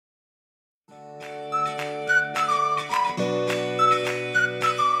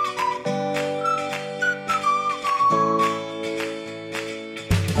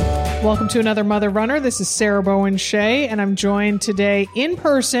Welcome to another Mother Runner. This is Sarah Bowen Shea, and I'm joined today in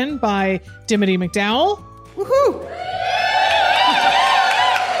person by Dimity McDowell. Woohoo!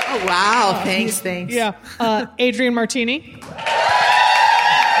 Oh, wow. Thanks. Yeah. Adrienne Martini.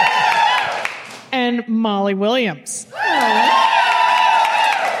 And Molly Williams.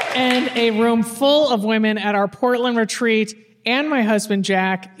 And a room full of women at our Portland retreat, and my husband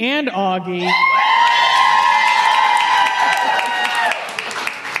Jack, and Augie.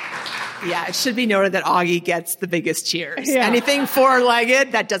 Yeah, it should be noted that Augie gets the biggest cheers. Yeah. Anything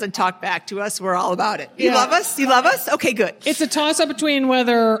four-legged that doesn't talk back to us, we're all about it. You love us? You love us? Okay, good. It's a toss-up between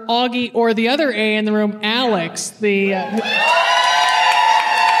whether Augie or the other A in the room, Alex, the...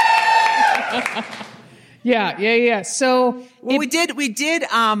 Yeah. So... Well,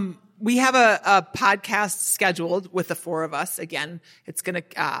 we have a podcast scheduled with the four of us. Again, it's going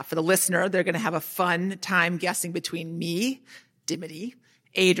to, for the listener, they're going to have a fun time guessing between me, Dimity,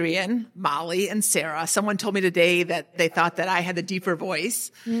 Adrienne, Molly, and Sarah. Someone told me today that they thought that I had the deeper voice.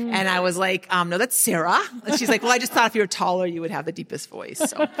 And I was like, no, that's Sarah. And she's like, well, I just thought if you were taller, you would have the deepest voice.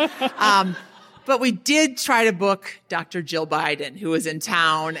 So, but we did try to book Dr. Jill Biden, who is in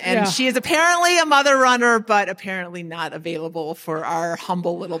town. And she is apparently a mother runner, but apparently not available for our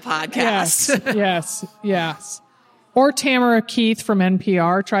humble little podcast. Yes. Or Tamara Keith from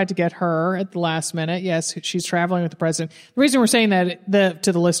NPR tried to get her at the last minute. Yes, she's traveling with the president. The reason we're saying that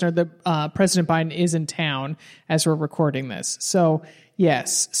to the listener, President Biden is in town as we're recording this. So,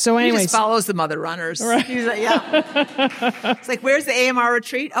 yes. So anyways. He just follows the mother runners. Right. He's like, It's like, where's the AMR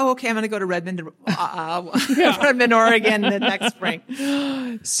retreat? Oh, okay, I'm going to go to Redmond, Oregon the next spring.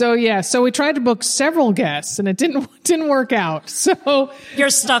 So we tried to book several guests and it didn't work out. So you're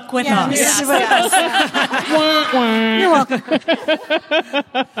stuck with us. Yes. You're welcome.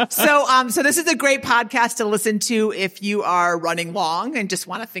 So this is a great podcast to listen to if you are running long and just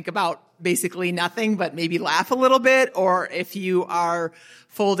want to think about basically nothing, but maybe laugh a little bit, or if you are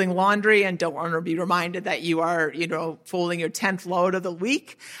folding laundry and don't want to be reminded that you are, folding your 10th load of the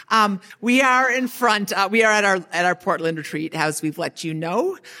week. We are we are at our Portland retreat, as we've let you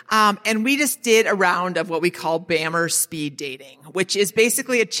know. And we just did a round of what we call BAMR speed dating, which is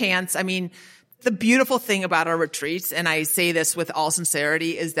basically a chance. I mean, the beautiful thing about our retreats, and I say this with all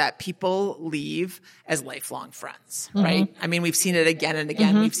sincerity, is that people leave as lifelong friends, right? I mean, we've seen it again and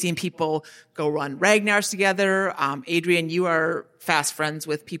again. We've seen people go run Ragnar's together. Adrienne, you are fast friends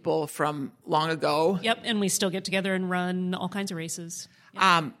with people from long ago. Yep, and we still get together and run all kinds of races.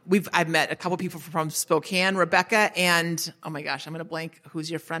 Yep. I've met a couple people from Spokane, Rebecca and, oh my gosh, I'm going to blank.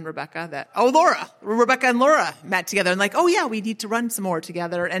 Who's your friend, Rebecca? Laura. Rebecca and Laura met together and like, oh yeah, we need to run some more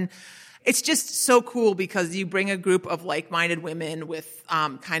together. And it's just so cool because you bring a group of like-minded women with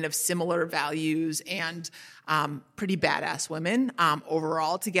kind of similar values and pretty badass women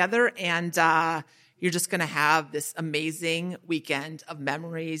overall together. And you're just going to have this amazing weekend of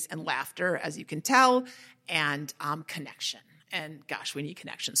memories and laughter, as you can tell, and connection. And gosh, we need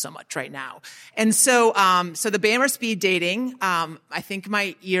connection so much right now. And so the BAMR speed dating, I think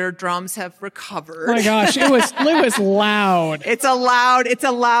my eardrums have recovered. Oh my gosh, it was loud. It's a loud,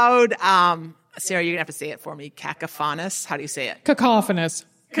 Sarah, you're gonna have to say it for me. Cacophonous. How do you say it? Cacophonous.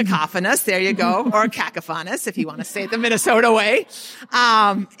 Cacophonous, there you go. Or cacophonous, if you want to say it the Minnesota way.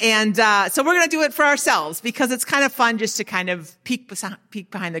 So we're going to do it for ourselves because it's kind of fun just to kind of peek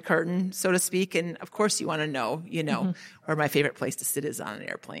behind the curtain, so to speak. And of course you want to know, where my favorite place to sit is on an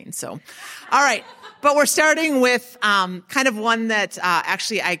airplane. So, all right. But we're starting with, kind of one that,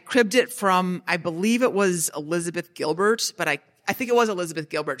 actually I cribbed it from, I believe it was Elizabeth Gilbert, but I think it was Elizabeth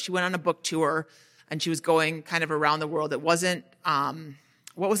Gilbert. She went on a book tour and she was going kind of around the world. It wasn't,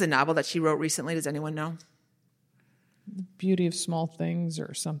 what was the novel that she wrote recently? Does anyone know? The Beauty of Small Things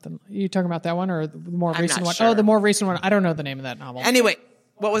or something. Are you talking about that one or the more recent one? Sure. Oh, the more recent one. I don't know the name of that novel. Anyway,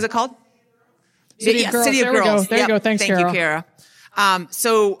 what was it called? City of Girls. City of Girls. There you go. Thanks, Thank Kara. you, Kara.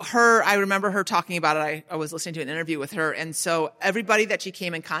 I remember her talking about it. I was listening to an interview with her. And so everybody that she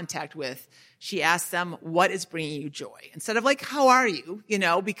came in contact with, she asked them, what is bringing you joy? Instead of like, how are you?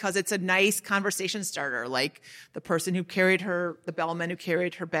 Because it's a nice conversation starter. Like the person the bellman who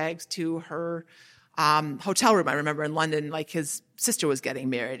carried her bags to her hotel room. I remember in London, like his sister was getting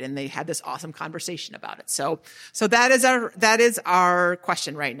married and they had this awesome conversation about it. So that is our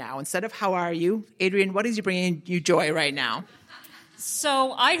question right now. Instead of how are you, Adrienne, what is bringing you joy right now?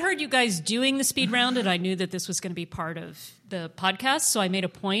 So I heard you guys doing the speed round, and I knew that this was going to be part of the podcast, so I made a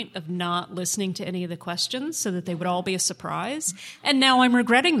point of not listening to any of the questions so that they would all be a surprise. And now I'm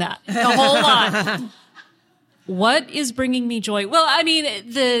regretting that a whole lot. What is bringing me joy? Well, I mean,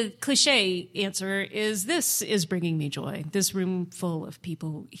 the cliche answer is this is bringing me joy. This room full of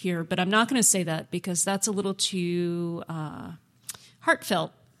people here. But I'm not going to say that because that's a little too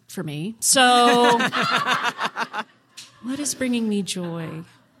heartfelt for me. So what is bringing me joy?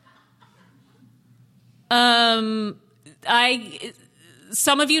 Some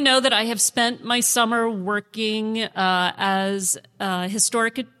of you know that I have spent my summer working as a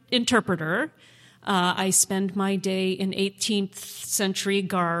historic interpreter. I spend my day in 18th century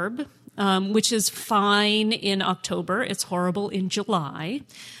garb, which is fine in October. It's horrible in July.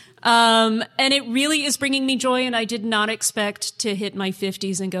 And it really is bringing me joy, and I did not expect to hit my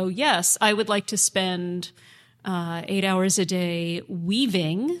 50s and go, yes, I would like to spend 8 hours a day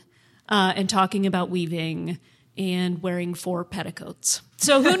weaving and talking about weaving and wearing 4 petticoats.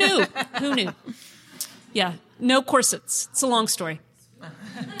 So who knew? Who knew? Yeah, no corsets. It's a long story.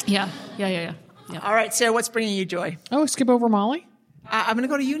 Yeah. All right, Sarah, what's bringing you joy? Oh, skip over Molly? I'm going to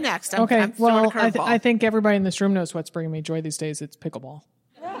go to you next. I'm throwing a curveball. I think everybody in this room knows what's bringing me joy these days. It's pickleball.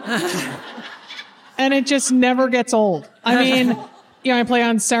 And it just never gets old. I mean, I play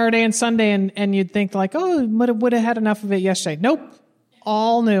on Saturday and Sunday, and you'd think like, oh, would have had enough of it yesterday. Nope.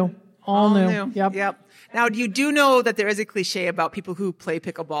 All new. All new. Yep. Now, you do know that there is a cliche about people who play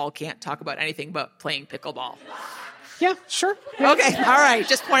pickleball can't talk about anything but playing pickleball. Yeah, sure. Yeah. Okay, all right.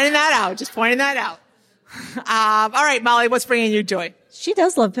 Just pointing that out. All right, Molly, what's bringing you joy? She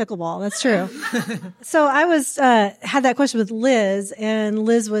does love pickleball. That's true. So I had that question with Liz, and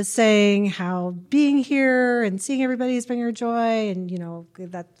Liz was saying how being here and seeing everybody is bringing her joy. And,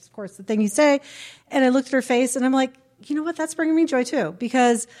 that's, of course, the thing you say. And I looked at her face, and I'm like, you know what? That's bringing me joy, too,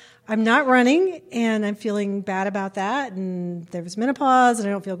 because I'm not running, and I'm feeling bad about that. And there was menopause, and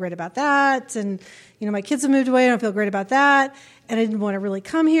I don't feel great about that. And, my kids have moved away, and I don't feel great about that. And I didn't want to really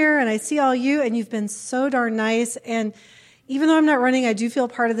come here. And I see all you, and you've been so darn nice. And even though I'm not running, I do feel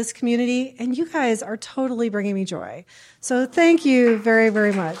part of this community, and you guys are totally bringing me joy. So thank you very,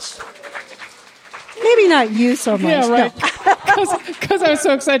 very much. Maybe not you so much. Yeah, right. Because I was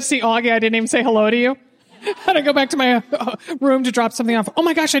so excited to see Augie, I didn't even say hello to you. I had to go back to my room to drop something off. Oh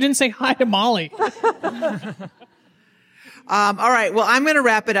my gosh, I didn't say hi to Molly. All right. Well, I'm going to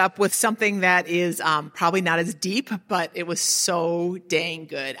wrap it up with something that is probably not as deep, but it was so dang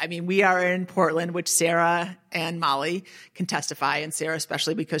good. I mean, we are in Portland, which Sarah and Molly can testify, and Sarah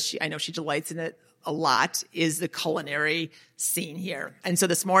especially because I know she delights in it a lot, is the culinary scene here. And so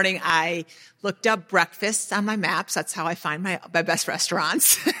this morning I looked up breakfasts on my maps. That's how I find my best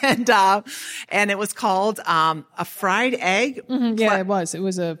restaurants. and it was called a fried egg. Mm-hmm. Yeah, it was. It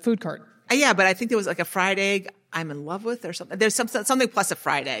was a food cart. Yeah, but I think there was like a fried egg I'm in love with or something. There's something plus a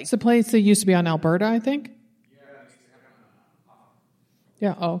fried egg. It's a place that used to be on Alberta, I think.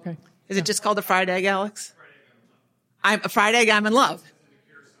 Yeah. Oh, okay. Is it just called a fried egg, Alex? I'm a fried egg. I'm in love.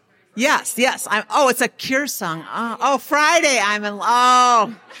 Yes. It's a Keursong. Oh, Friday. I'm in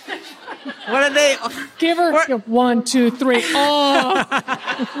love. Oh. What are they? Give her 1, 2, 3.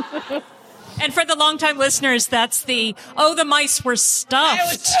 Oh. And for the longtime listeners, that's the mice were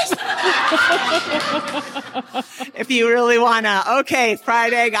stuffed. If you really want to. Okay,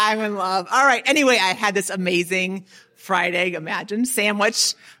 fried egg, I'm in love. All right. Anyway, I had this amazing fried egg, imagine,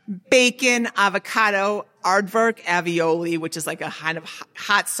 sandwich, bacon, avocado, aardvark avioli, which is like a kind of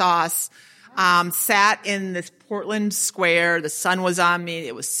hot sauce. Sat in this Portland Square. The sun was on me.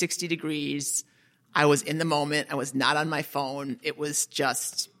 It was 60 degrees. I was in the moment. I was not on my phone. It was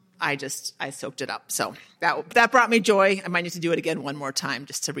just... I soaked it up. So that brought me joy. I might need to do it again one more time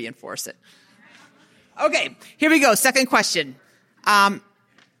just to reinforce it. Okay, here we go. Second question.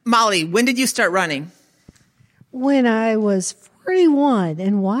 Molly, when did you start running? When I was 41.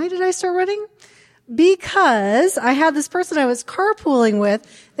 And why did I start running? Because I had this person I was carpooling with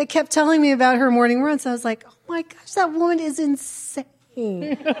that kept telling me about her morning runs. I was like, oh my gosh, that woman is insane.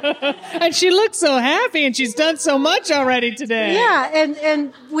 And she looks so happy, and she's done so much already today. Yeah,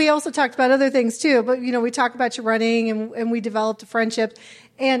 and we also talked about other things too. But we talked about your running, and we developed a friendship.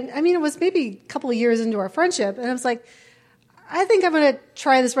 And I mean, it was maybe a couple of years into our friendship, and I was like, I think I'm going to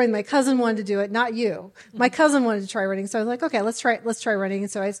try this running. My cousin wanted to do it, not you. My cousin wanted to try running, so I was like, okay, let's try running.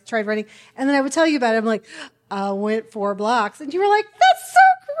 And so I tried running, and then I would tell you about it. I'm like, I went 4 blocks, and you were like, that's so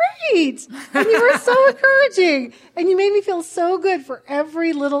great, and you were so encouraging, and you made me feel so good for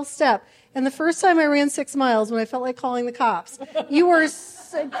every little step. And the first time I ran 6 miles, when I felt like calling the cops, you were,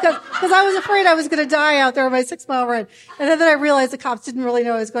 because I was afraid I was going to die out there on my 6-mile run. And then I realized the cops didn't really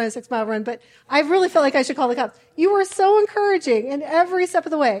know I was going a 6-mile run, but I really felt like I should call the cops. You were so encouraging in every step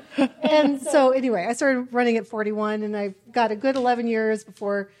of the way. And so anyway, I started running at 41, and I got a good 11 years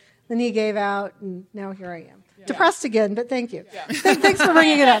before the knee gave out, and now here I am. depressed again, but thank you. Thanks for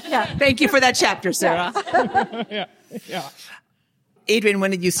bringing it up. Yeah. Thank you for that chapter, Sarah. Yeah. Yeah. Adrian,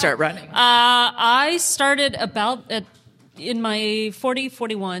 when did you start running? I started in my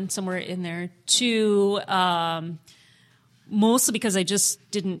 41, somewhere in there, mostly because I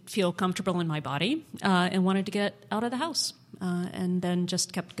just didn't feel comfortable in my body and wanted to get out of the house, and then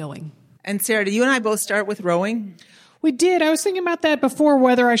just kept going. And Sarah, do you and I both start with rowing? We did. I was thinking about that before,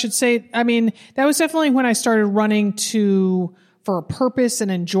 whether I should say, I mean, that was definitely when I started running for a purpose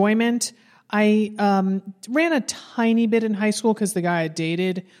and enjoyment. I ran a tiny bit in high school because the guy I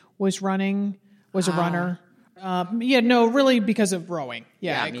dated was a runner. Really because of rowing.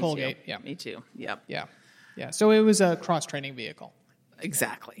 Yeah, at Colgate. Too. Yeah, me too. Yep. Yeah. Yeah. So it was a cross-training vehicle.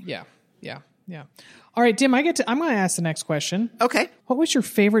 Exactly. Yeah. Yeah. Yeah. All right, Dim, I'm going to ask the next question. Okay. What was your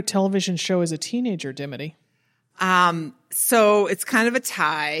favorite television show as a teenager, Dimity? So it's kind of a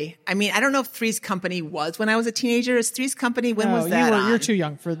tie. I mean, I don't know if Three's Company was when I was a teenager. Is Three's Company, when was that You're too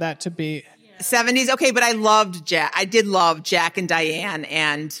young for that to be. 70s? Okay, but I loved Jack. I did love Jack and Diane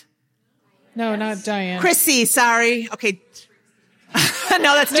and... No, not Diane. Chrissy, sorry. Okay.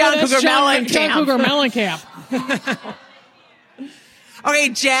 No, that's John Cougar Mellencamp. John Cougar Mellencamp. Okay,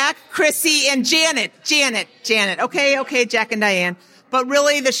 Jack, Chrissy, and Janet. Okay, Jack and Diane. But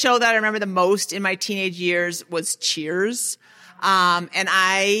really, the show that I remember the most in my teenage years was Cheers. And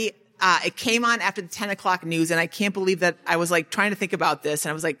it came on after the 10 o'clock news, and I can't believe that I was like trying to think about this,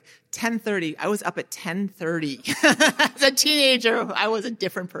 and I was like, 10:30. I was up at 10:30. As a teenager, I was a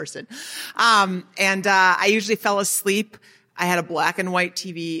different person. I usually fell asleep. I had a black and white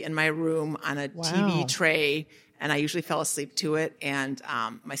TV in my room on a TV tray, and I usually fell asleep to it. And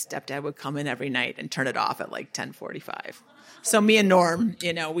my stepdad would come in every night and turn it off at like 10:45. So me and Norm,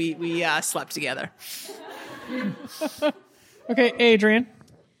 we slept together. Okay, Adrian.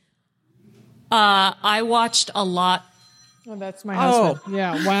 I watched a lot. Oh, that's my husband.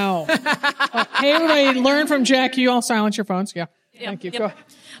 Yeah, wow. Hey, everybody, learn from Jack. You all silence your phones. Yeah, thank you. Yep. Go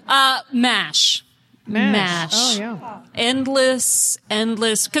ahead. MASH. Oh, yeah. Endless,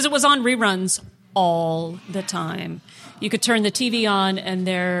 because it was on reruns all the time. You could turn the TV on and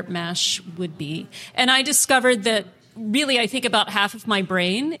there MASH would be. And I discovered that really I think about half of my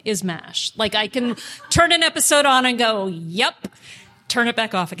brain is MASH. Like I can turn an episode on and go, yep, turn it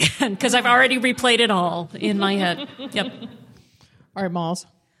back off again because I've already replayed it all in my head. Yep. All right, Malls.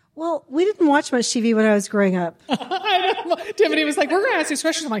 Well, we didn't watch much TV when I was growing up. I know. Tiffany was like, we're going to ask these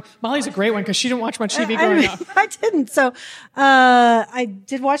questions. I'm like, Molly's a great one because she didn't watch much TV growing up. I didn't. So I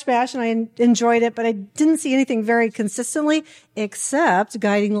did watch MASH and I enjoyed it, but I didn't see anything very consistently except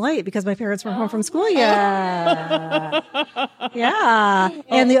Guiding Light because my parents were home from school. Yeah. Yeah.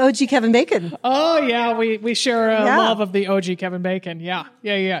 And the OG Kevin Bacon. Oh, yeah. We share a love of the OG Kevin Bacon. Yeah.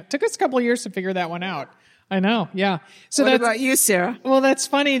 It took us a couple of years to figure that one out. I know, yeah. So what about you, Sarah? Well, that's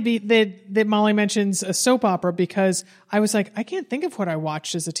funny that Molly mentions a soap opera because I was like, I can't think of what I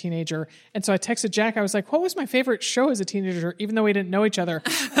watched as a teenager. And so I texted Jack. I was like, what was my favorite show as a teenager, even though we didn't know each other?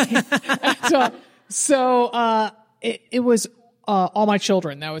 It was All My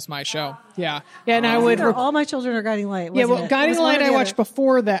Children. That was my show. Yeah. And I would... All My Children or Guiding Light, wasn't it? Guiding Light I watched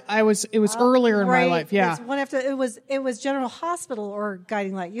before that. It was earlier in my life. Yeah. One after, it was General Hospital or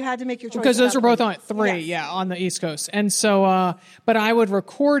Guiding Light. You had to make your choice. Because those were both on at 3, on the East Coast. And so, but I would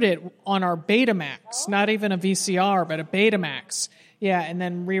record it on our Betamax, not even a VCR, but a Betamax. Yeah. And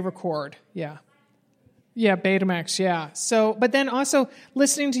then re-record. Yeah. Yeah. Betamax. Yeah. So, but then also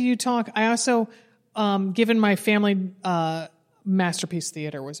listening to you talk, I also, given my family, Masterpiece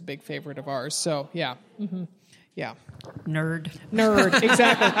Theater was a big favorite of ours. So, yeah. Mm-hmm. Yeah. Nerd.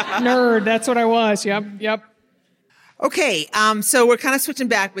 Exactly. Nerd. That's what I was. Yep. Okay. So we're kind of switching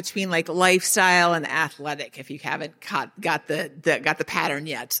back between like lifestyle and athletic if you haven't got the pattern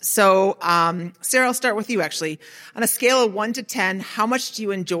yet. So, Sarah, I'll start with you actually. On a scale of 1 to 10, how much do you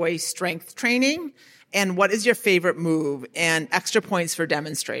enjoy strength training? And what is your favorite move? And extra points for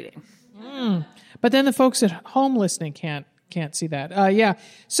demonstrating. But then the folks at home listening can't see that. Yeah.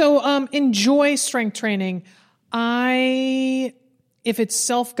 So, enjoy strength training. If it's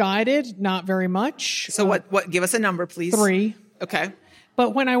self-guided, not very much. So what, give us a number, please. 3. Okay.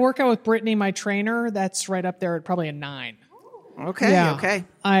 But when I work out with Brittany, my trainer, that's right up there at probably a 9. Okay. Yeah. Okay.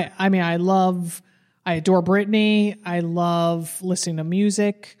 I adore Brittany. I love listening to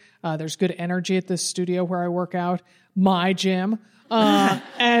music. There's good energy at the studio where I work out. My gym.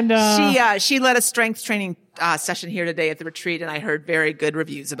 She led a strength training session here today at the retreat, and I heard very good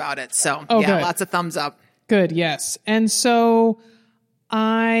reviews about it. So good. Lots of thumbs up. Good, yes. And so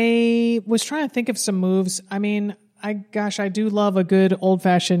I was trying to think of some moves. I mean, I do love a good old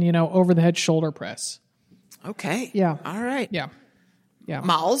fashioned, over the head shoulder press. Okay. Yeah. All right. Yeah. Yeah.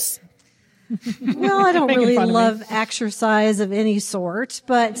 Malls. Well, I don't Making really fun of me. love exercise of any sort,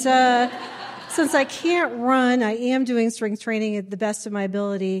 but since I can't run, I am doing strength training at the best of my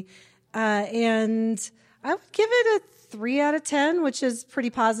ability, and I would give it a 3 out of 10, which is pretty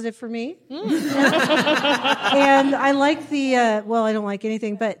positive for me. And I like the well, I don't like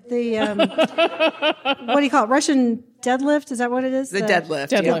anything, but the what do you call it? Russian deadlift? Is that what it is? The deadlift.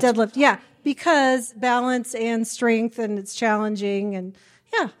 Deadlift. Yeah. Deadlift, yeah, because balance and strength, and it's challenging, and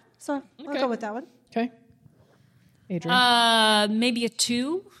yeah, so I'll go with that one. Okay. Adrian. Maybe a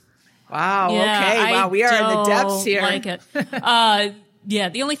 2. Wow. Yeah, Okay. Wow. We are in the depths here. Like it. Yeah,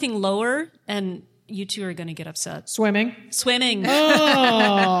 the only thing lower, and you two are going to get upset. Swimming. Swimming.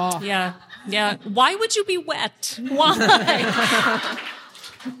 Oh. Yeah. Yeah. Why would you be wet? Why?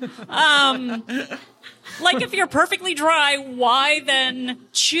 Like if you're perfectly dry, why then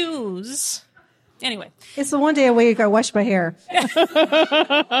choose? Anyway. It's the one day a week I wash my hair.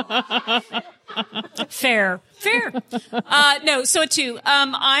 Fair. No, so a 2.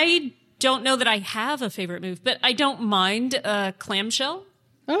 I don't know that I have a favorite move, but I don't mind a clamshell.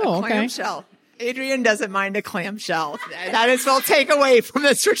 Oh, okay. Clamshell. Adrian doesn't mind a clamshell. That is what we'll take away from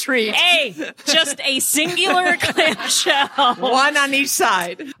this retreat. Hey, just a singular clamshell. One on each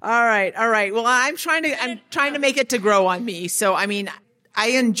side. All right. Well, I'm trying to make it to grow on me. So, I mean,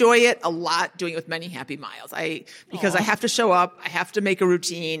 I enjoy it a lot doing it with Many Happy Miles. Because I have to show up, I have to make a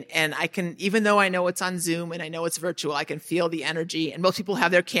routine, and I can, even though I know it's on Zoom and I know it's virtual, I can feel the energy, and most people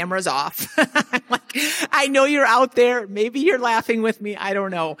have their cameras off. I'm like, I know you're out there. Maybe you're laughing with me. I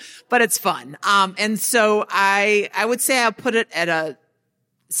don't know, but it's fun. And so I would say I'll put it at a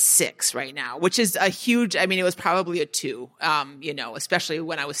 6 right now, which is a huge, I mean, it was probably a 2, especially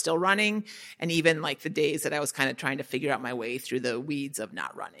when I was still running, and even like the days that I was kind of trying to figure out my way through the weeds of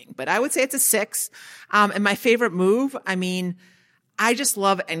not running. But I would say it's a 6. And my favorite move, I mean, I just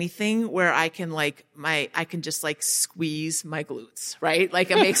love anything where I can just squeeze my glutes, right?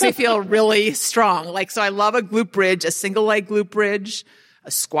 Like it makes me feel really strong. Like, so I love a glute bridge, a single leg glute bridge,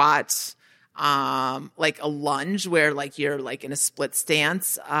 a squat, like a lunge where like you're like in a split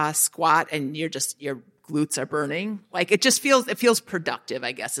stance, squat, and your glutes are burning. Like it feels productive,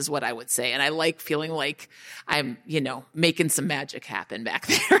 I guess is what I would say. And I like feeling like I'm, making some magic happen back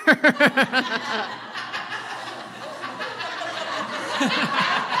there.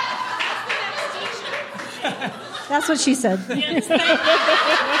 That's what she said.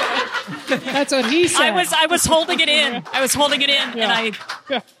 That's what he said. I was holding it in. And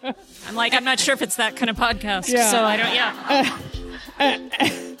I'm like, I'm not sure if it's that kind of podcast. Yeah. So I don't,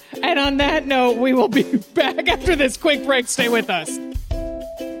 And on that note, we will be back after this quick break. Stay with us.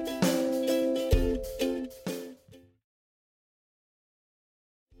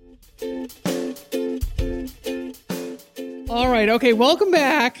 All right. Okay. Welcome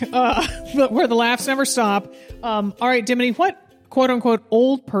back. Where the laughs never stop. All right, Dimity, what quote unquote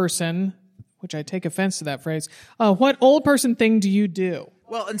old person, which I take offense to that phrase, what old person thing do you do?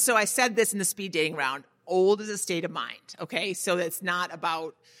 Well, and so I said this in the speed dating round. Old is a state of mind. Okay. So it's not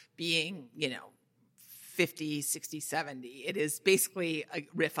about being, 50, 60, 70. It is basically a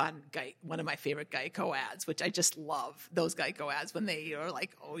riff on one of my favorite Geico ads, which I just love those Geico ads when they are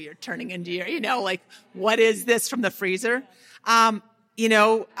like, oh, you're turning into your, like, what is this from the freezer?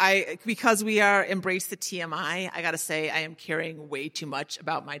 Because we are embrace the TMI, I got to say I am caring way too much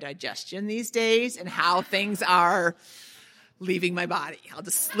about my digestion these days and how things are leaving my body. I'll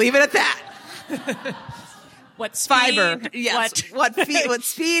just leave it at that. what speed, fiber? Yes. What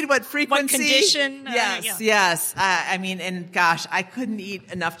speed? What frequency? What condition? Yes. I mean, and gosh, I couldn't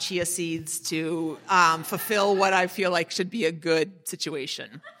eat enough chia seeds to fulfill what I feel like should be a good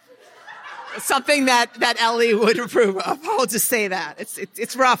situation. Something that Ellie would approve of. I'll just say that.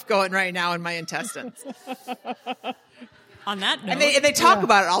 It's rough going right now in my intestines. On that note. And they talk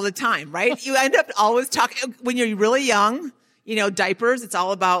about it all the time, right? You end up always talking, when you're really young, diapers, it's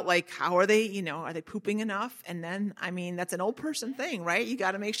all about like, how are they, are they pooping enough? And then, I mean, that's an old person thing, right? You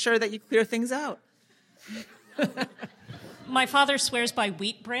got to make sure that you clear things out. My father swears by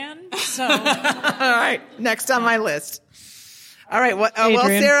Wheat Bran, so. All right. Next on my list. All right. Well,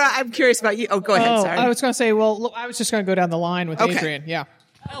 Adrian. Sarah, I'm curious about you. Oh, go ahead. Sorry. I was going to say, I was just going to go down the line with Okay. Adrian. Yeah.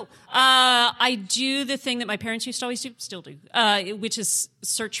 I do the thing that my parents used to always do, still do, which is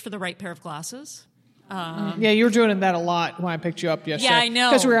search for the right pair of glasses. Yeah, you were doing that a lot when I picked you up yesterday. Yeah, I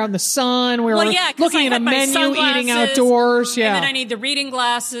know. Because we were out in the sun. We were 'cause looking I at a had my menu, sunglasses, eating outdoors. Yeah. And then I need the reading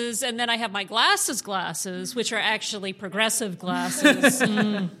glasses, and then I have my glasses, which are actually progressive glasses.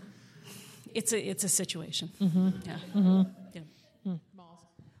 It's a situation. Mm-hmm. Yeah. Mm-hmm. Yeah.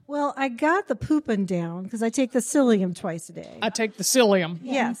 Well, I got the pooping down because I take the psyllium twice a day. I take the psyllium.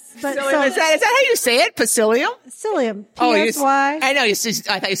 Yes. But So is that how you say it? Psyllium? psyllium. Oh, P-S-Y. I know. I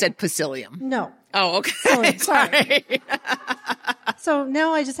thought you said psyllium. No. Oh, okay. Psyllium, sorry. Sorry. So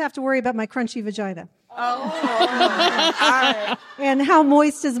now I just have to worry about my crunchy vagina. All right. And how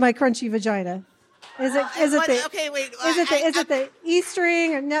moist is my crunchy vagina? Is it the Okay, wait. is it the E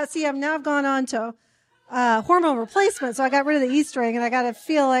string? Or now, see, I've gone on to hormone replacement, so I got rid of the E string, and I got to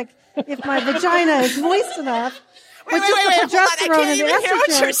feel like if my vagina is moist enough with just the progesterone and the hear what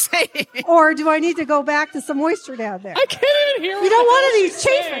you're estrogen, saying. or do I need to go back to some moisture down there? I can't even hear. You don't want any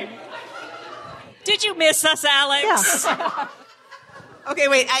chafing. Did you miss us, Alex? Yeah. Okay,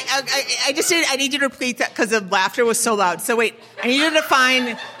 wait. I just I need you to repeat that because the laughter was so loud. So wait, I need you to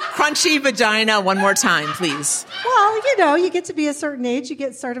define crunchy vagina one more time, please. Well, you get to be a certain age, you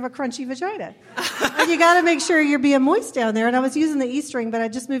get sort of a crunchy vagina. And you got to make sure you're being moist down there. And I was using the E string, but I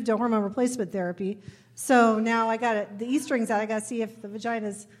just moved to hormone replacement therapy. So now I got it. The E string's out. I got to see if the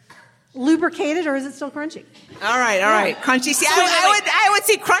vagina's lubricated or is it still crunchy? All right. Crunchy. See, I would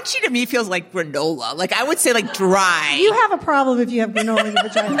say crunchy to me feels like granola. Like I would say like dry. You have a problem if you have granola in your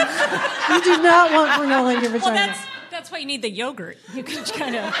vagina. You do not want granola in your Well, vagina. that's why you need the yogurt. You can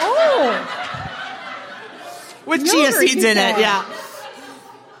kind of. With chia Yogurt, seeds you in it, said. yeah.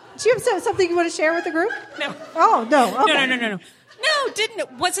 Do you have something you want to share with the group? No. Oh, no. Okay. No. No,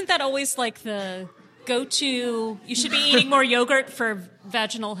 wasn't that always like the go-to, you should be eating more yogurt for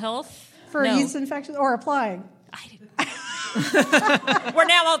vaginal health? For No. yeast infections or applying? I didn't. We're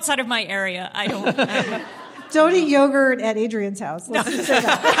now outside of my area. I don't. Don't eat yogurt at Adrian's house. Let's just say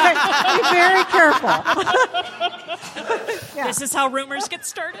that. Be very careful. Yeah. This is how rumors get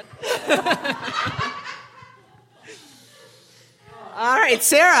started. All right,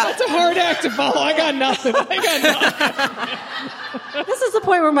 Sarah. It's a hard act to follow. I got nothing. This is the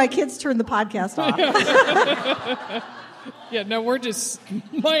point where my kids turn the podcast off. Yeah, no,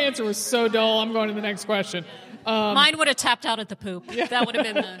 my answer was so dull. I'm going to the next question. Mine would have tapped out at the poop. That would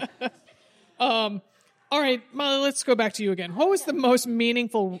have been the. All right, Molly, let's go back to you again. What was the most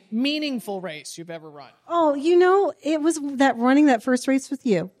meaningful race you've ever run? Oh, it was running that first race with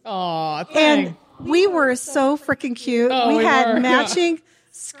you. Aw, And we were so freaking cute. Oh, we we had were, matching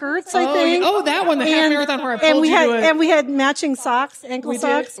skirts, I think. that one, the half marathon where I pulled and we you had, to it. And we had matching socks, ankle We did,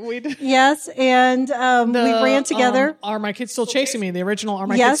 socks. we did. Yes, and we ran together. Are My Kids Still Chasing Me? The original Are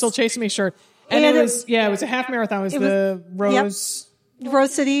My Yes. Kids Still Chasing Me shirt. And it was a half marathon. It was the Rose.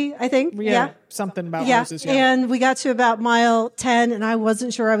 Rose City, I think. Yeah. Something about Yeah. roses. Yeah. And we got to about mile 10 and I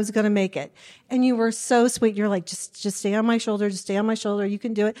wasn't sure I was going to make it. And you were so sweet. You're like, just stay on my shoulder. Just stay on my shoulder. You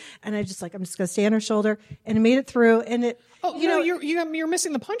can do it. And I just like, I'm just going to stay on her shoulder. And I made it through. And it, you're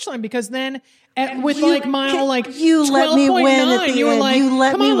missing the punchline because then with You let me win at the you were end. like, You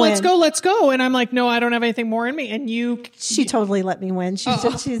let come me on, win. let's go. And I'm like, no, I don't have anything more in me. And she totally let me win. She's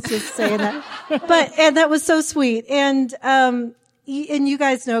just saying that. And that was so sweet. And you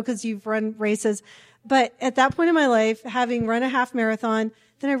guys know because you've run races, but at that point in my life, having run a half marathon,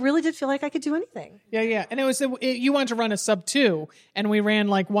 then I really did feel like I could do anything. Yeah. And it was, you wanted to run a sub 2 and we ran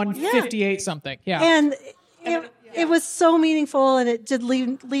like 1:58 something. Yeah. And it was so meaningful and it did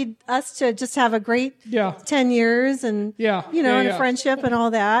lead us to just have a great 10 years and, and a friendship and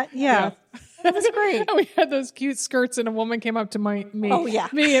all that. Yeah. That was great. We had those cute skirts, and a woman came up to me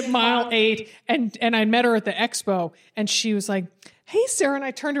at mile 8, and I met her at the expo, and she was like, "Hey, Sarah," and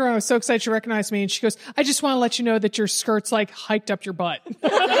I turned around. I was so excited she recognized me, and she goes, "I just want to let you know that your skirt's like hiked up your butt."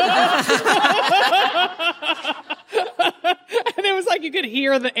 And it was like you could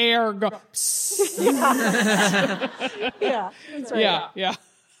hear the air go. Yeah, that's right. Yeah.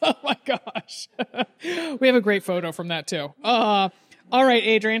 Oh my gosh, we have a great photo from that too. All right,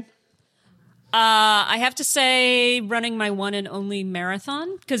 Adrian. I have to say running my one and only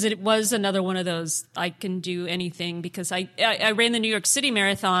marathon because it was another one of those I can do anything because I ran the New York City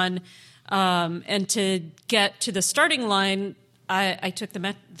Marathon and to get to the starting line I took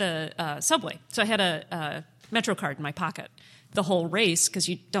the subway. So I had a Metro card in my pocket the whole race because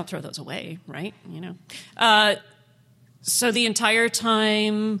you don't throw those away, right? So the entire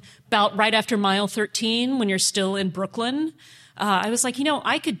time, about right after mile 13, when you're still in Brooklyn, I was like,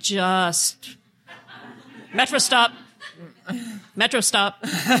 I could just Metro stop. But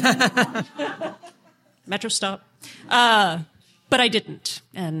I didn't.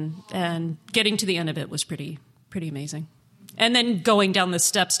 And getting to the end of it was pretty amazing. And then going down the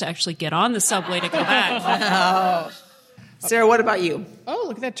steps to actually get on the subway to go back. Sarah, what about you? Oh,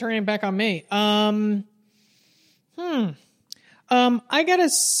 look at that turning back on me. I gotta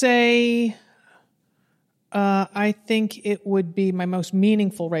say, I think it would be my most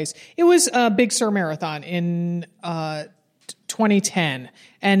meaningful race. It was Big Sur Marathon in 2010,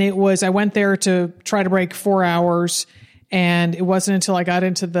 and I went there to try to break 4 hours, and it wasn't until I got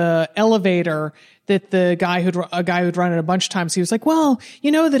into the elevator that a guy who'd run it a bunch of times, he was like, well,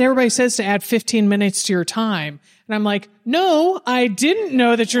 you know that everybody says to add 15 minutes to your time. And I'm like, no, I didn't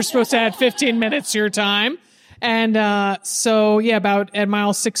know that you're supposed to add 15 minutes to your time. And so, yeah, about at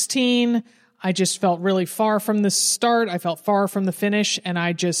mile 16, I just felt really far from the start. I felt far from the finish, and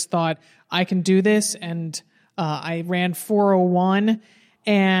I just thought, I can do this. And I ran 4:01.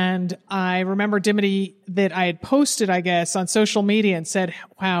 And I remember, Dimity, that I had posted, I guess, on social media and said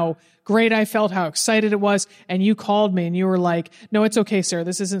how great I felt, how excited it was. And you called me and you were like, no, it's okay, Sarah.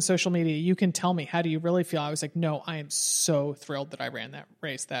 This isn't social media. You can tell me. How do you really feel? I was like, no, I am so thrilled that I ran that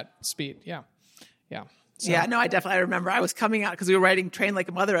race, that speed. Yeah. Yeah. So. Yeah, no, I remember I was coming out because we were writing Train Like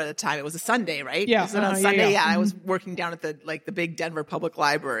a Mother at the time. It was a Sunday, right? Yeah. Was it on Sunday? Yeah. Mm-hmm. I was working down at the big Denver Public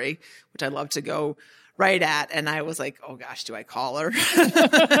Library, which I love to go right at. And I was like, oh gosh, do I call her?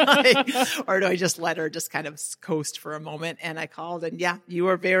 Or do I just let her just kind of coast for a moment? And I called, and yeah, you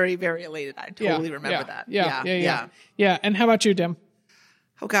were very, very elated. I totally remember that. Yeah. And how about you, Dim?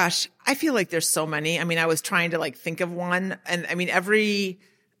 Oh gosh, I feel like there's so many. I mean, I was trying to like think of one, and I mean,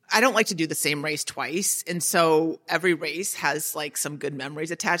 I don't like to do the same race twice. And so every race has like some good memories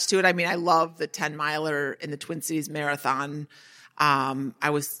attached to it. I mean, I love the 10-miler in the Twin Cities Marathon. I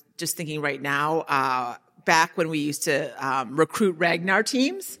was just thinking right now, back when we used to recruit Ragnar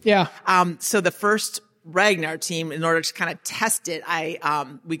teams. Yeah. So the first Ragnar team, in order to kind of test it,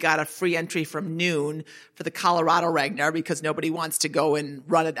 we got a free entry from Noon for the Colorado Ragnar, because nobody wants to go and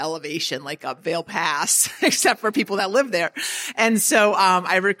run at elevation like up Vail Pass, except for people that live there. And so,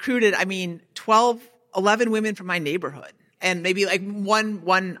 I recruited, 11 women from my neighborhood. And maybe like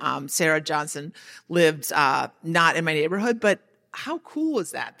one, Sarah Johnson lived, not in my neighborhood, but how cool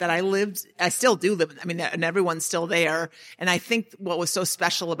was that I still do live, and everyone's still there. And I think what was so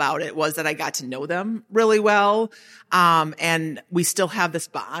special about it was that I got to know them really well. And we still have this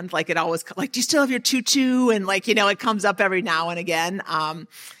bond. Like, it always, like, do you still have your tutu? And like, it comes up every now and again.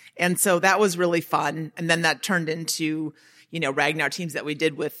 And so that was really fun. And then that turned into, Ragnar teams that we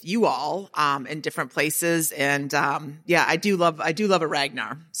did with you all, in different places. And, yeah, I do love a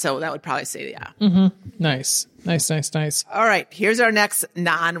Ragnar. So that would probably say, yeah. Mm-hmm. Nice. All right. Here's our next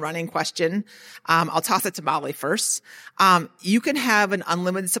non-running question. I'll toss it to Molly first. You can have an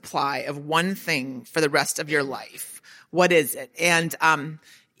unlimited supply of one thing for the rest of your life. What is it? And,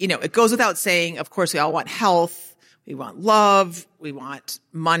 it goes without saying, of course, we all want health. We want love. We want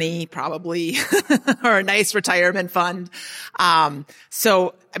money, probably, or a nice retirement fund.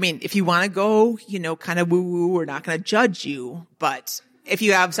 So, if you want to go, kind of woo-woo, we're not going to judge you. But if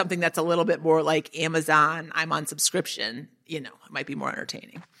you have something that's a little bit more like Amazon, I'm on subscription, it might be more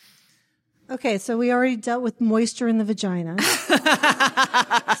entertaining. Okay, so we already dealt with moisture in the vagina.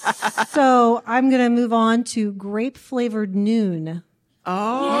 So I'm going to move on to grape-flavored Noon.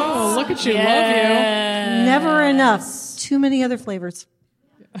 Oh, look at you. Love you. Never enough. Too many other flavors.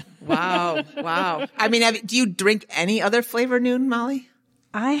 Wow. Do you drink any other flavor Noon, Molly?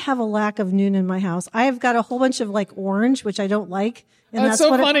 I have a lack of Noon in my house. I have got a whole bunch of like orange, which I don't like. And that's so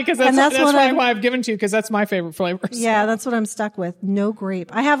funny, because that's why I've given to you, because that's my favorite flavor. Yeah, that's what I'm stuck with. No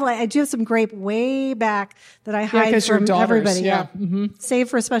grape. I do have some grape way back that I hide from everybody. Yeah. Mm-hmm. Save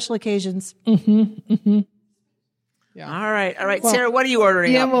for special occasions. Mm-hmm. Mm-hmm. Yeah. All right. Well, Sarah, what are you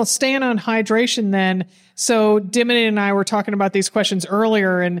ordering? Yeah, well, staying on hydration then. So Dimity and I were talking about these questions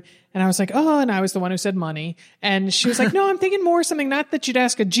earlier, and I was like, oh, and I was the one who said money. And she was like, no, I'm thinking more something, not that you'd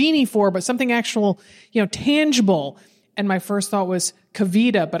ask a genie for, but something actual, tangible. And my first thought was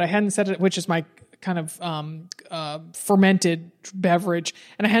Kavita, but I hadn't said it, which is my kind of fermented beverage.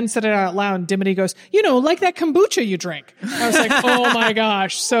 And I hadn't said it out loud. And Dimity goes, like that kombucha you drink. I was like, oh my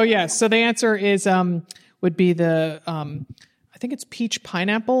gosh. So yes. So the answer is, would be the, I think it's peach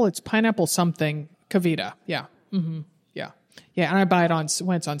pineapple. It's pineapple something, Kavita. Yeah. Mm-hmm. Yeah. Yeah. And I buy it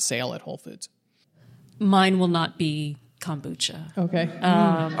when it's on sale at Whole Foods. Mine will not be kombucha. Okay.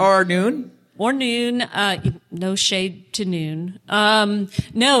 Or Noon? Or Noon. No shade to Noon.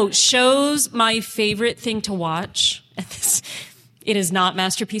 No, shows my favorite thing to watch. It is not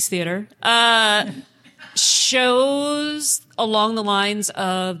Masterpiece Theater. Shows along the lines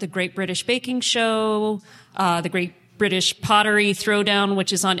of the Great British Baking Show, the Great British Pottery Throwdown,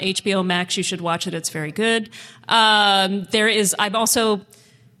 which is on HBO Max. You should watch it. It's very good. I'm also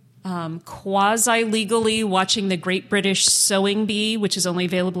quasi-legally watching the Great British Sewing Bee, which is only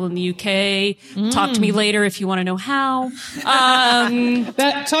available in the UK. Talk to me later if you want to know how.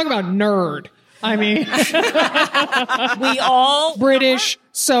 Talk about nerd. I mean, We all, British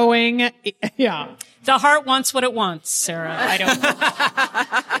sewing. Yeah. the heart wants what it wants, Sarah. I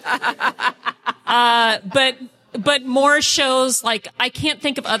don't. But more shows, like, I can't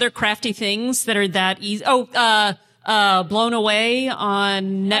think of other crafty things that are that easy. Blown Away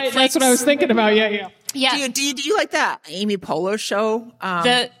on Netflix. That's what I was thinking about. Yeah. Yeah. Do you like that Amy Poehler show?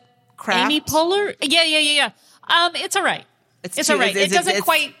 The Craft? Amy Poehler? Yeah. It's all right. It's all right.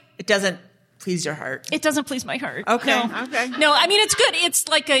 It doesn't please your heart. It doesn't please my heart. Okay. No. Okay. No, I mean, it's good. It's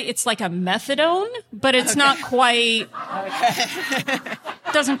like a methadone, but it's not quite,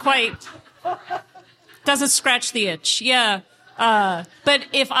 doesn't scratch the itch. Yeah. But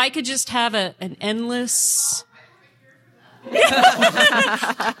if I could just have an endless. That's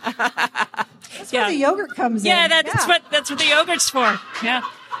where the yogurt comes in. Yeah, that's what the yogurt's for. Yeah.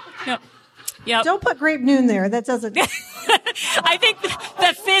 Yep. Don't put grape noon there. That doesn't. I think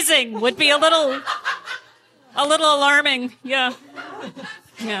the fizzing would be a little alarming. Yeah.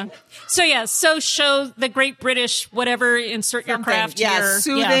 So show the Great British whatever. Insert your craft here.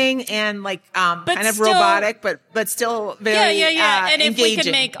 Soothing and like kind of still, robotic, but still very and if we engaging.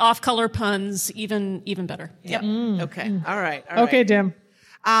 could make off-color puns, even better. Yep. Okay. All right. Okay, Dim.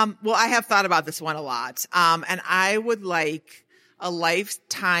 Well, I have thought about this one a lot, and I would like a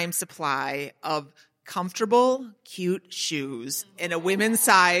lifetime supply of comfortable, cute shoes in a women's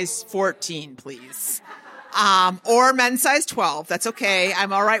size 14, please. Or men's size 12. That's okay.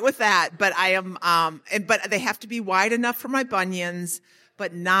 I'm all right with that. But I am, but they have to be wide enough for my bunions,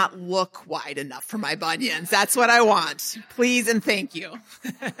 but not look wide enough for my bunions. That's what I want. Please and thank you.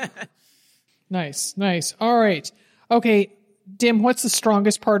 Nice. All right. Okay, Dim, what's the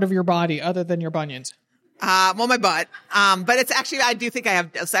strongest part of your body other than your bunions? Well, my butt. But it's actually, I do think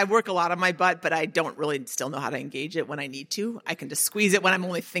I work a lot on my butt, but I don't really still know how to engage it when I need to. I can just squeeze it when I'm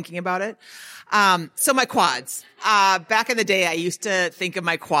only thinking about it. So my quads. Back in the day, I used to think of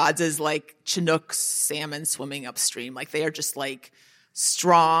my quads as like Chinook salmon swimming upstream. Like they are just like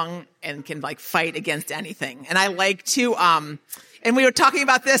strong and can like fight against anything. And I like to, and we were talking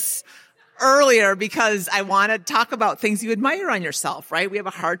about this earlier because I want to talk about things you admire on yourself, right? We have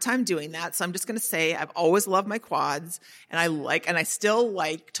a hard time doing that. So I'm just going to say I've always loved my quads and I still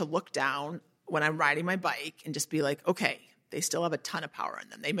like to look down when I'm riding my bike and just be like, okay, they still have a ton of power in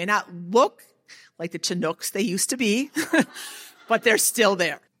them. They may not look like the Chinooks they used to be, but they're still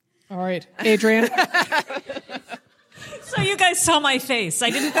there. All right. Adrian? So you guys saw my face.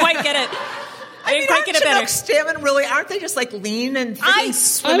 I didn't quite get it. I mean, aren't Chinook salmon really, aren't they just like lean and I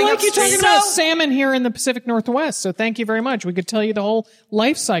swimming like you upstream? talking about salmon here in the Pacific Northwest, so thank you very much. We could tell you the whole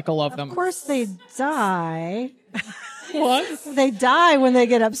life cycle of them. Of course, they die. What? They die when they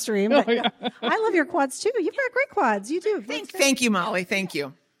get upstream. But Oh, yeah. I love your quads too. You've got great quads. You do. Thank you, Molly. Thank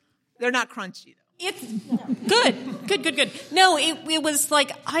you. They're not crunchy, though. It's good. No, it was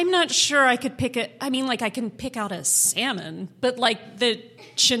like, I'm not sure I could pick it. I mean, like I can pick out a salmon, but like the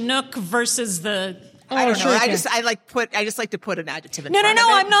Chinook versus the. I don't know. sure, I okay. just like to put an adjective in No, front of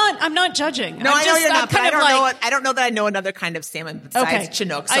it. I'm not judging. No, I know you're not. But I don't know that I know another kind of salmon besides Okay.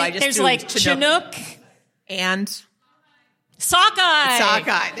 Chinook. So I just there's do like Chinook, and sockeye.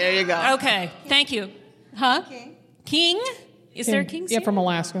 sockeye. There you go. Okay, thank you. Huh? King? Is there a king? Yeah, salmon? from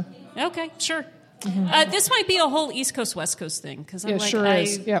Alaska. Okay, sure. This might be a whole East Coast West Coast thing because I'm Yeah, like, sure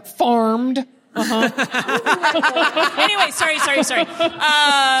is. Yeah, farmed. Anyway, sorry.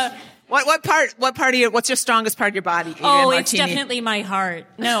 What part of your? What's your strongest part of your body? Adrian Oh, Martini? it's definitely my heart.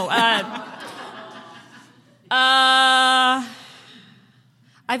 No.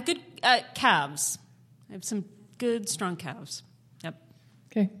 I've good calves. I have some good, strong calves. Yep.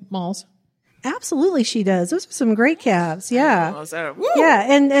 Okay, Malls. Absolutely, she does. Those are some great calves. Yeah. Oh, so, woo! Yeah,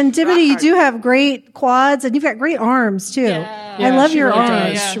 and Dimity, you hard. do have great quads, and you've got great arms too. I Yeah, love she your really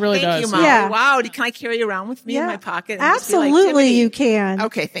arms. does. She really Thank does. you, Molly. Yeah. Wow. Can I carry you around with me in my pocket? And just be like, Absolutely, Dimity? you can.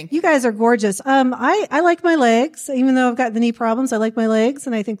 Okay, thank you. You guys are gorgeous. I like my legs, even though I've got the knee problems. I like my legs,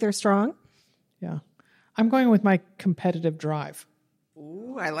 and I think they're strong. Yeah. I'm going with my competitive drive.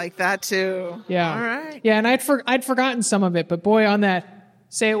 Ooh, I like that too. Yeah. All right. Yeah, and I'd forgotten some of it, but boy, on that,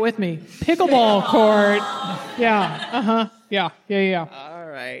 say it with me, pickleball court. Yeah. Yeah.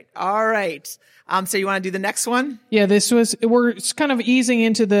 All right. So you want to do the next one? Yeah, we're kind of easing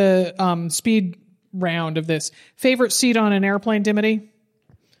into the speed round of this. Favorite seat on an airplane, Dimity?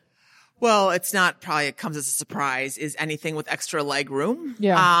 Well, it comes as a surprise, is anything with extra leg room.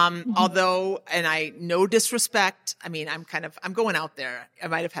 Yeah. Although, and no disrespect. I mean, I'm going out there. I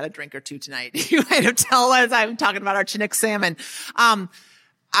might have had a drink or two tonight. You might have told as I'm talking about our Chinook salmon.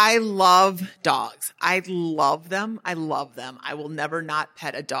 I love dogs. I love them. I will never not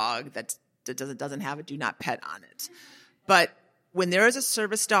pet a dog that's doesn't have a do not pet on it. But when there is a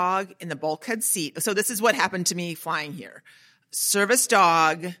service dog in the bulkhead seat, so this is what happened to me flying here. Service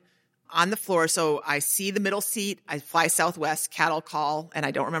dog on the floor. So I see the middle seat. I fly Southwest, cattle call, and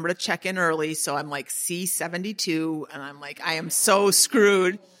I don't remember to check in early. So I'm like C72, and I'm like, I am so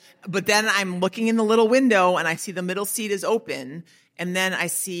screwed. But then I'm looking in the little window, and I see the middle seat is open. And then I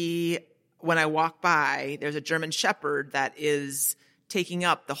see, when I walk by, there's a German Shepherd that is taking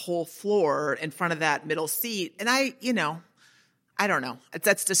up the whole floor in front of that middle seat. And I don't know.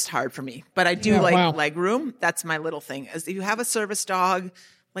 That's just hard for me. But I do leg room. That's my little thing. As if you have a service dog,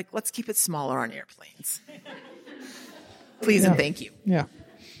 like, let's keep it smaller on airplanes. Please and thank you. Yeah.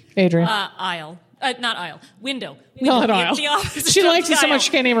 Adrian. Aisle. Not aisle. Window. Not aisle. She likes it so much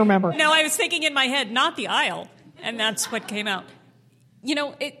she can't even remember. No, I was thinking in my head, not the aisle. And that's what came out. 3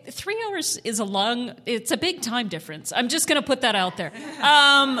 hours is it's a big time difference. I'm just going to put that out there.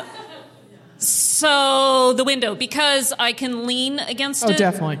 So the window, because I can lean against it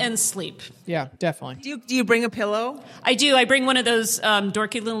definitely. And sleep. Yeah, definitely. Do you bring a pillow? I do. I bring one of those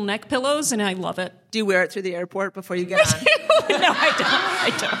dorky little neck pillows, and I love it. Do you wear it through the airport before you get on? No,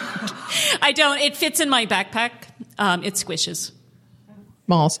 I don't. It fits in my backpack. It squishes.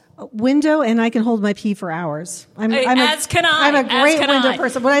 Malls. Window, and I can hold my pee for hours. I'm a great window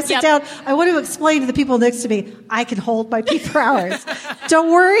person. When I sit down, I want to explain to the people next to me, I can hold my pee for hours.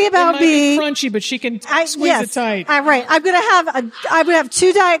 Don't worry about me. It might be crunchy, but she can squeeze it tight. Right. I'm gonna have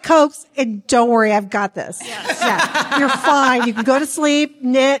 2 Diet Cokes, and don't worry, I've got this. Yes. Yeah, you're fine. You can go to sleep,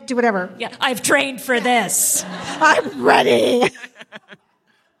 knit, do whatever. Yeah, I've trained for this. I'm ready.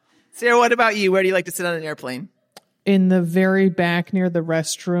 Sarah, what about you? Where do you like to sit on an airplane? In the very back near the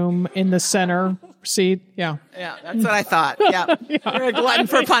restroom, in the center seat. Yeah. Yeah, that's what I thought. Yeah. You're a glutton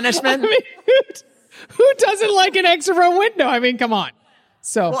for punishment. I mean, who doesn't like an exit row window? I mean, come on.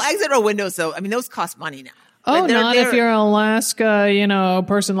 Well, exit row windows, though, I mean, those cost money now. Oh, not if you're an Alaska,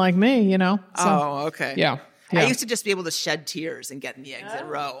 person like me, So, oh, okay. Yeah. I used to just be able to shed tears and get in the exit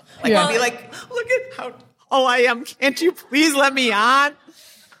row. I'd be like, look at how I am. Can't you please let me on?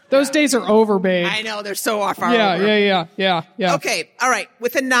 Those days are over, babe. I know, they're so far over. Yeah. Okay, all right.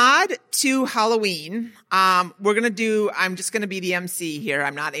 With a nod to Halloween, I'm just going to be the MC here.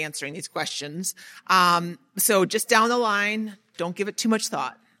 I'm not answering these questions. So just down the line, don't give it too much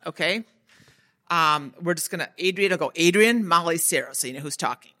thought, okay? We're just going to, Adrian will go Adrian, Molly, Sarah, so you know who's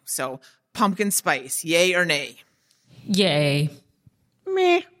talking. So pumpkin spice, yay or nay? Yay.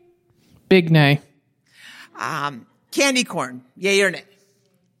 Meh. Big nay. Candy corn, yay or nay?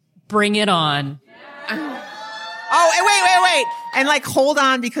 Bring it on. Oh, wait. And hold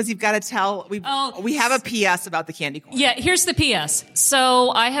on, because you've got to tell. We have a PS about the candy corn. Yeah, here's the PS.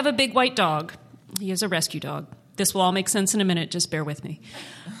 So I have a big white dog. He is a rescue dog. This will all make sense in a minute. Just bear with me.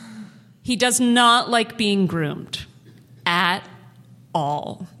 He does not like being groomed at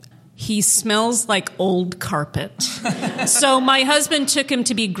all. He smells like old carpet. So my husband took him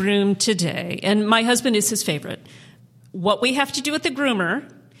to be groomed today, and my husband is his favorite. What we have to do with the groomer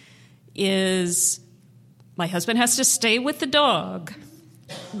is my husband has to stay with the dog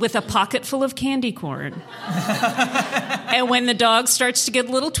with a pocket full of candy corn. And when the dog starts to get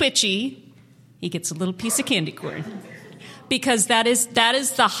a little twitchy, he gets a little piece of candy corn. Because that is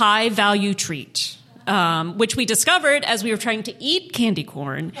the high value treat, which we discovered as we were trying to eat candy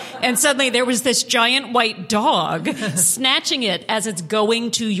corn. And suddenly there was this giant white dog snatching it as it's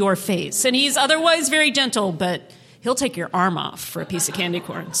going to your face. And he's otherwise very gentle, but he'll take your arm off for a piece of candy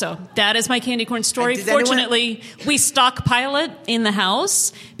corn. So that is my candy corn story. Fortunately, we stockpile it in the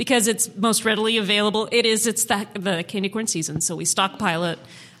house because it's most readily available. It's the candy corn season, so we stockpile it,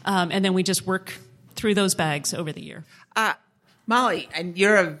 and then we just work through those bags over the year. Molly, and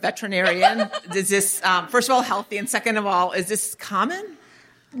you're a veterinarian. Is this, first of all, healthy, and second of all, is this common?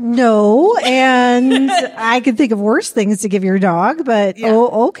 No, and I could think of worse things to give your dog, but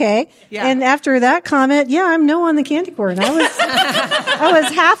okay. Yeah. And after that comment, I'm no on the candy corn. I was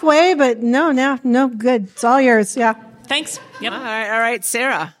halfway, but no, good. It's all yours. Yeah. Thanks. Yep. All right,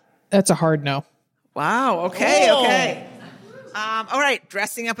 Sarah. That's a hard no. Wow. Okay. All right,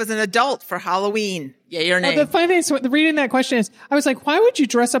 dressing up as an adult for Halloween, yay or nay? The funny thing is, reading that question is, I was like, why would you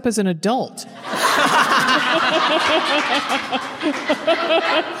dress up as an adult? What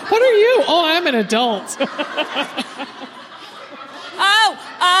are you? Oh, I'm an adult.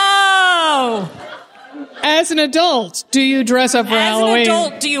 Oh! As an adult, do you dress up for Halloween? As an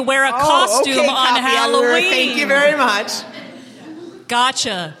adult, do you wear a costume on Halloween? Thank you very much.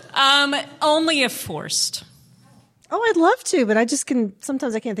 Gotcha. Only if forced. Oh, I'd love to, but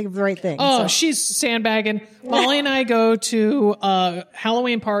sometimes I can't think of the right thing. Oh, so. she's sandbagging. Molly and I go to a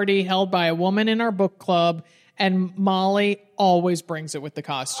Halloween party held by a woman in our book club, and Molly always brings it with the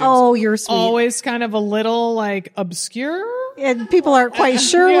costumes. Oh, you're sweet. Always kind of a little like obscure. And people aren't quite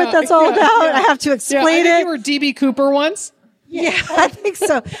sure what that's all about. I have to explain I think it. you were DB Cooper once. Yeah, I think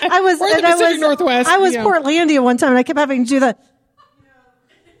so. I was. We're in the Pacific Northwest. I was Portlandia one time, and I kept having to do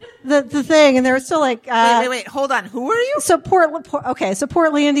the thing, and they were still like. Wait, hold on. Who are you? So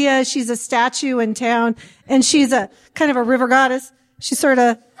Portlandia. She's a statue in town, and she's a kind of a river goddess. She's sort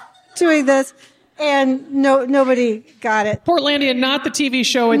of doing this, and nobody got it. Portlandia, not the TV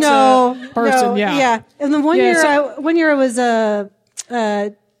show. It's a person. Yeah. And then one year I was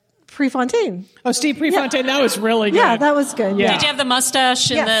Prefontaine. Oh, Steve Prefontaine. That was really good. Yeah, that was good. Yeah. Did you have the mustache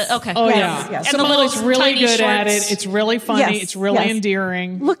and Yes. the okay? Oh Yes, yeah. yes. So And the Molly's little really tiny good at shorts. it. It's really funny. Yes, It's really yes.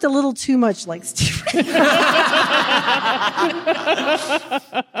 endearing. Looked a little too much like Steve.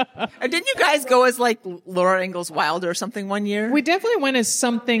 And didn't you guys go as like Laura Ingalls Wilder or something one year? We definitely went as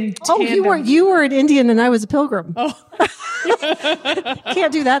something. Oh, tandem. you were an Indian and I was a pilgrim. Oh,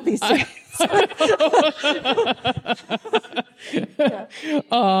 can't do that these days.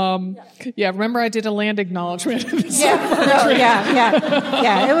 Yeah, remember I did a land acknowledgement.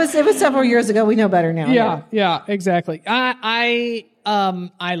 Yeah. It was several years ago. We know better now. Yeah, exactly. I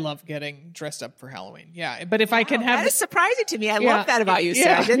love getting dressed up for Halloween. Yeah, but if I can have that is surprising to me. I love that about you,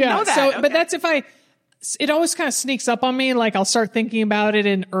 Sarah. I didn't know that. So, Okay. but that's it always kind of sneaks up on me. Like I'll start thinking about it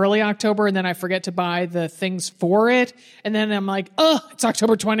in early October, and then I forget to buy the things for it, and then I'm like, oh, it's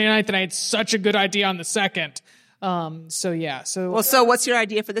October 29th, and I had such a good idea on the 2nd. So what's your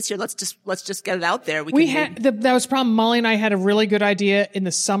idea for this year? Let's just get it out there. That was the problem. Molly and I had a really good idea in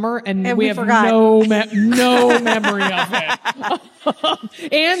the summer, and we have forgot. no memory of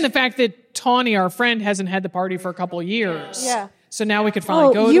it. And the fact that Tawny, our friend, hasn't had the party for a couple of years. Yeah. So now we could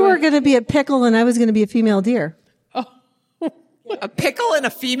finally go. You were going to be a pickle and I was going to be a female deer. a pickle and a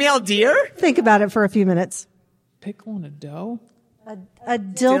female deer? Think about it for a few minutes. Pickle and a dough. A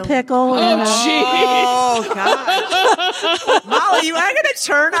dill pickle. Oh, God. Molly, you are going to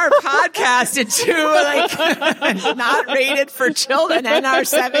turn our podcast into like not rated for children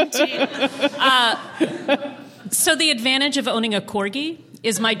NR-17. So the advantage of owning a corgi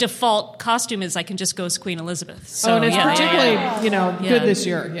is my default costume is I can just go as Queen Elizabeth. So and it's particularly, good this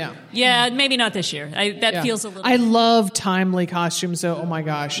year. Yeah. Yeah, maybe not this year. That feels a little. I love timely costumes. So, oh my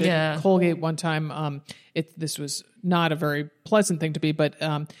gosh, Yeah. at Colgate one time, this was not a very pleasant thing to be, but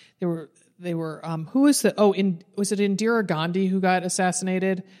they were who was was it Indira Gandhi who got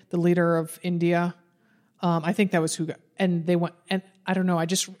assassinated, the leader of India? I think that was who got, and they went, and I don't know. I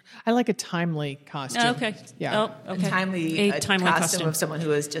like a timely costume. Okay. Yeah. Oh, okay. A timely costume costume of someone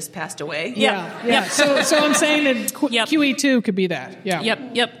who has just passed away. Yeah. Yep. So I'm saying that Yep. QE2 could be that. Yeah.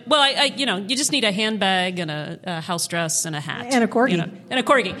 Yep. Well, you just need a handbag and a house dress and a hat And a corgi. and a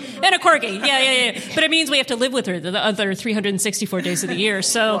corgi. Yeah. But it means we have to live with her the other 364 days of the year.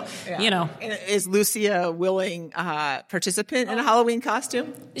 So And is Lucia a willing participant in a Halloween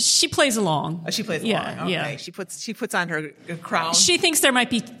costume? she plays along. She plays Yeah, along. Okay. yeah. She puts on her crown. She thinks there might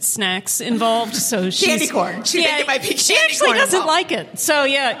be snacks involved, so she's Candy corn. She thinks it might be She candy actually corn doesn't involved. like it. So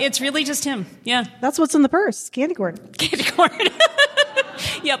yeah, it's really just him. Yeah, That's what's in the purse. Candy corn. candy corn.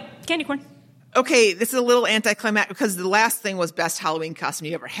 Yep, candy corn. Okay, this is a little anticlimactic because the last thing was best Halloween costume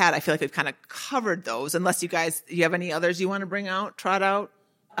you ever had. I feel like we've kind of covered those. Unless you have any others you want to trot out?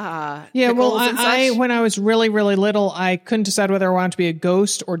 Yeah, pickles well, and I such? when I was really, really little, I couldn't decide whether I wanted to be a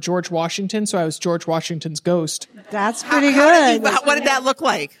ghost or George Washington, so I was George Washington's ghost. That's pretty How good. what did that look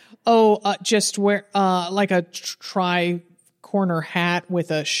like? Oh, just wear like a tri-corner hat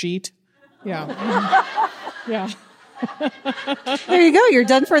with a sheet. Yeah. Yeah. There you go. You're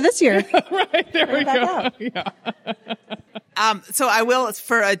done for this year. Right, there we back go. out. Yeah. So I will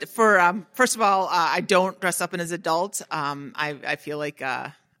first of all, I don't dress up as an adult. I feel like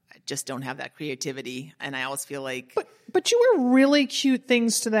I just don't have that creativity, and I always feel like. But you wear really cute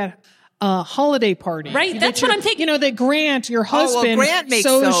things to that holiday party. Right, that's what I'm thinking. That Grant, your husband, Grant makes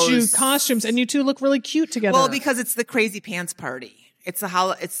sews those. you costumes, and you two look really cute together. Well, because it's the Crazy Pants party. It's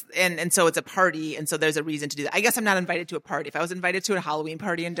and so it's a party, and so there's a reason to do that. I guess I'm not invited to a party. If I was invited to a Halloween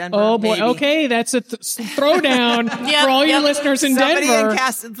party in Denver, oh boy, maybe. okay, that's a throwdown Yep, for all your yep. listeners in Somebody Denver.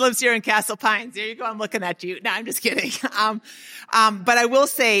 lives here in Castle Pines. There you go. I'm looking at you. No, I'm just kidding. But I will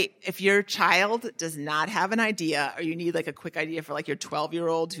say, if your child does not have an idea, or you need like a quick idea for like your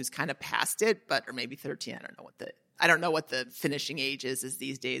 12-year-old who's kind of past it, or maybe 13, I don't know what the finishing age is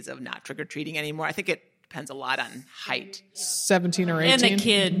these days of not trick or treating anymore. I think it depends a lot on height. 17 or 18. And the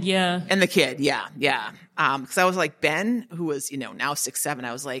kid, yeah. And the kid, yeah. Because I was like, Ben, who was, now 6'7",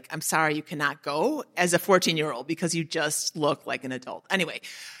 I was like, I'm sorry, you cannot go as a 14-year-old because you just look like an adult. Anyway,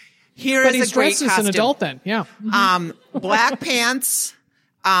 here But is he's a great dressed as costume. an adult then, yeah. Black pants,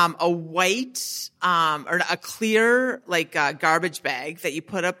 a white, or a clear, garbage bag that you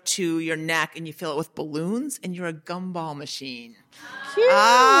put up to your neck and you fill it with balloons, and you're a gumball machine. Cute.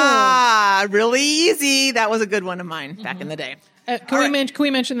 Really easy. That was a good one of mine back in the day. Can we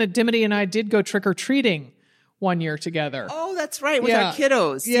mention that Dimity and I did go trick-or-treating one year together? Oh, that's right. With Yeah. our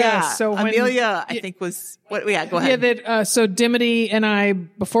kiddos. Yeah, Yeah. so when- Amelia, I think was, what? Yeah, go Yeah, ahead. so Dimity and I,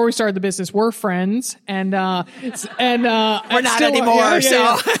 before we started the business, were friends, and we're not anymore,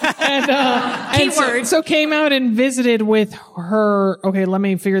 so. And Keyword. so came out and visited with her. Okay, let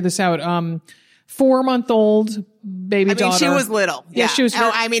me figure this out. 4-month-old baby daughter. She was little. Yeah, she was.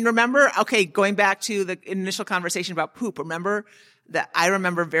 Remember, going back to the initial conversation about poop, I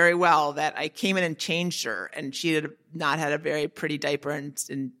remember very well that I came in and changed her, and she had not had a very pretty diaper,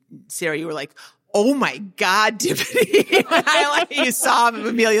 and Sarah, you were like, oh my God, Dimity. You saw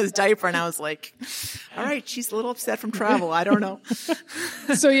Amelia's diaper, and I was like, all right, she's a little upset from travel. I don't know.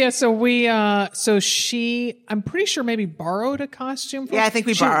 So she, I'm pretty sure maybe borrowed a costume. Yeah, I think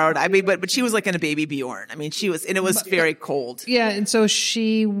we borrowed. But she was like in a baby Bjorn. I mean, she was, and it was very cold. Yeah, and so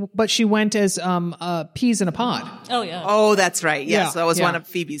she went as peas in a pod. Oh, yeah. Oh, that's right. Yes, Yeah, that was yeah. one of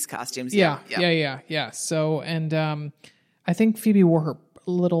Phoebe's costumes. Yeah. So, and I think Phoebe wore her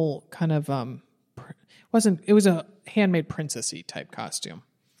little kind of it was a handmade princessy type costume.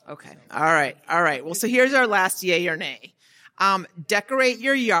 Okay. All right. Well, so here's our last yay or nay. Decorate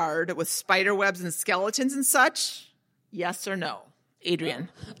your yard with spider webs and skeletons and such. Yes or no? Adrian.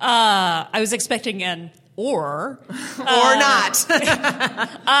 I was expecting an or. Or not.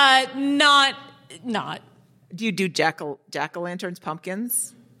 Not. Do you do jack-o'-lanterns,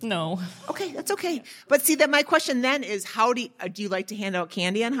 pumpkins? No. Okay, that's okay. But see, that my question then is, how do you like to hand out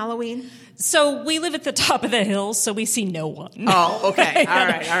candy on Halloween? So we live at the top of the hill, so we see no one. Oh, okay.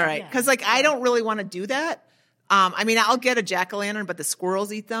 All right. Because I don't really want to do that. I'll get a jack-o'-lantern, but the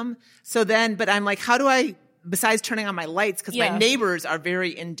squirrels eat them. So then, but I'm like, how do I, besides turning on my lights, because my neighbors are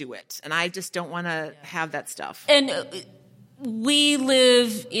very into it, and I just don't want to have that stuff. And we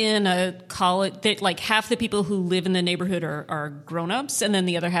live in a college that like half the people who live in the neighborhood are grown-ups, and then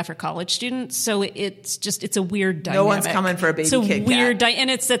the other half are college students. So it's a weird dynamic. No one's coming for a baby It's a Kit Kat. weird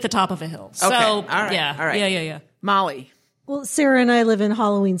and it's at the top of a hill. So Okay. All right. yeah. All right. Yeah. Molly. Well, Sarah and I live in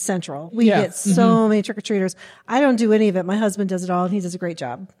Halloween Central. We Yeah. get so many trick-or-treaters. I don't do any of it. My husband does it all, and he does a great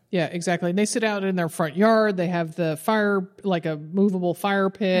job. Yeah, exactly. And they sit out in their front yard. They have the fire, like a movable fire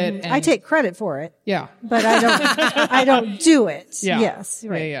pit. And, I take credit for it, yeah. but I don't do it. Yeah. Yes.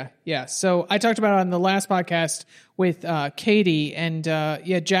 Right. Yeah. So I talked about it on the last podcast with Katie, and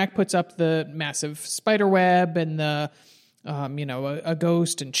Jack puts up the massive spider web and the a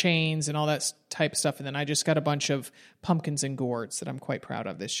ghost and chains and all that type of stuff. And then I just got a bunch of pumpkins and gourds that I'm quite proud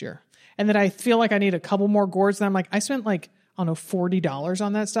of this year. And then I feel like I need a couple more gourds. And I'm like, I spent $40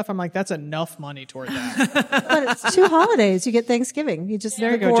 on that stuff. I'm like, that's enough money toward that. But it's 2 holidays. You get Thanksgiving. You just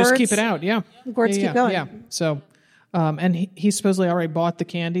There you go. Just keep it out. Yeah. The gourds keep going. Yeah. So, and he supposedly already bought the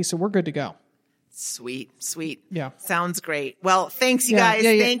candy, so we're good to go. Sweet. Yeah. Sounds great. Well, thanks, you guys.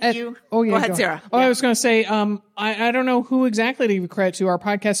 Thank you. Go ahead, Sarah. I was going to say, I don't know who exactly to give credit to. Our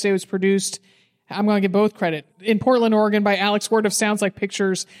podcast today was produced, I'm going to give both credit, in Portland, Oregon by Alex Ward of Sounds Like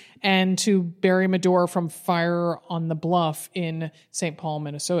Pictures, and to Barry Medore from Fire on the Bluff in St. Paul,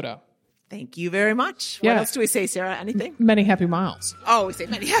 Minnesota. Thank you very much. Yeah. What else do we say, Sarah? Anything? Many happy miles. Oh, we say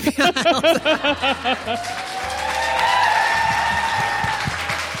many happy miles.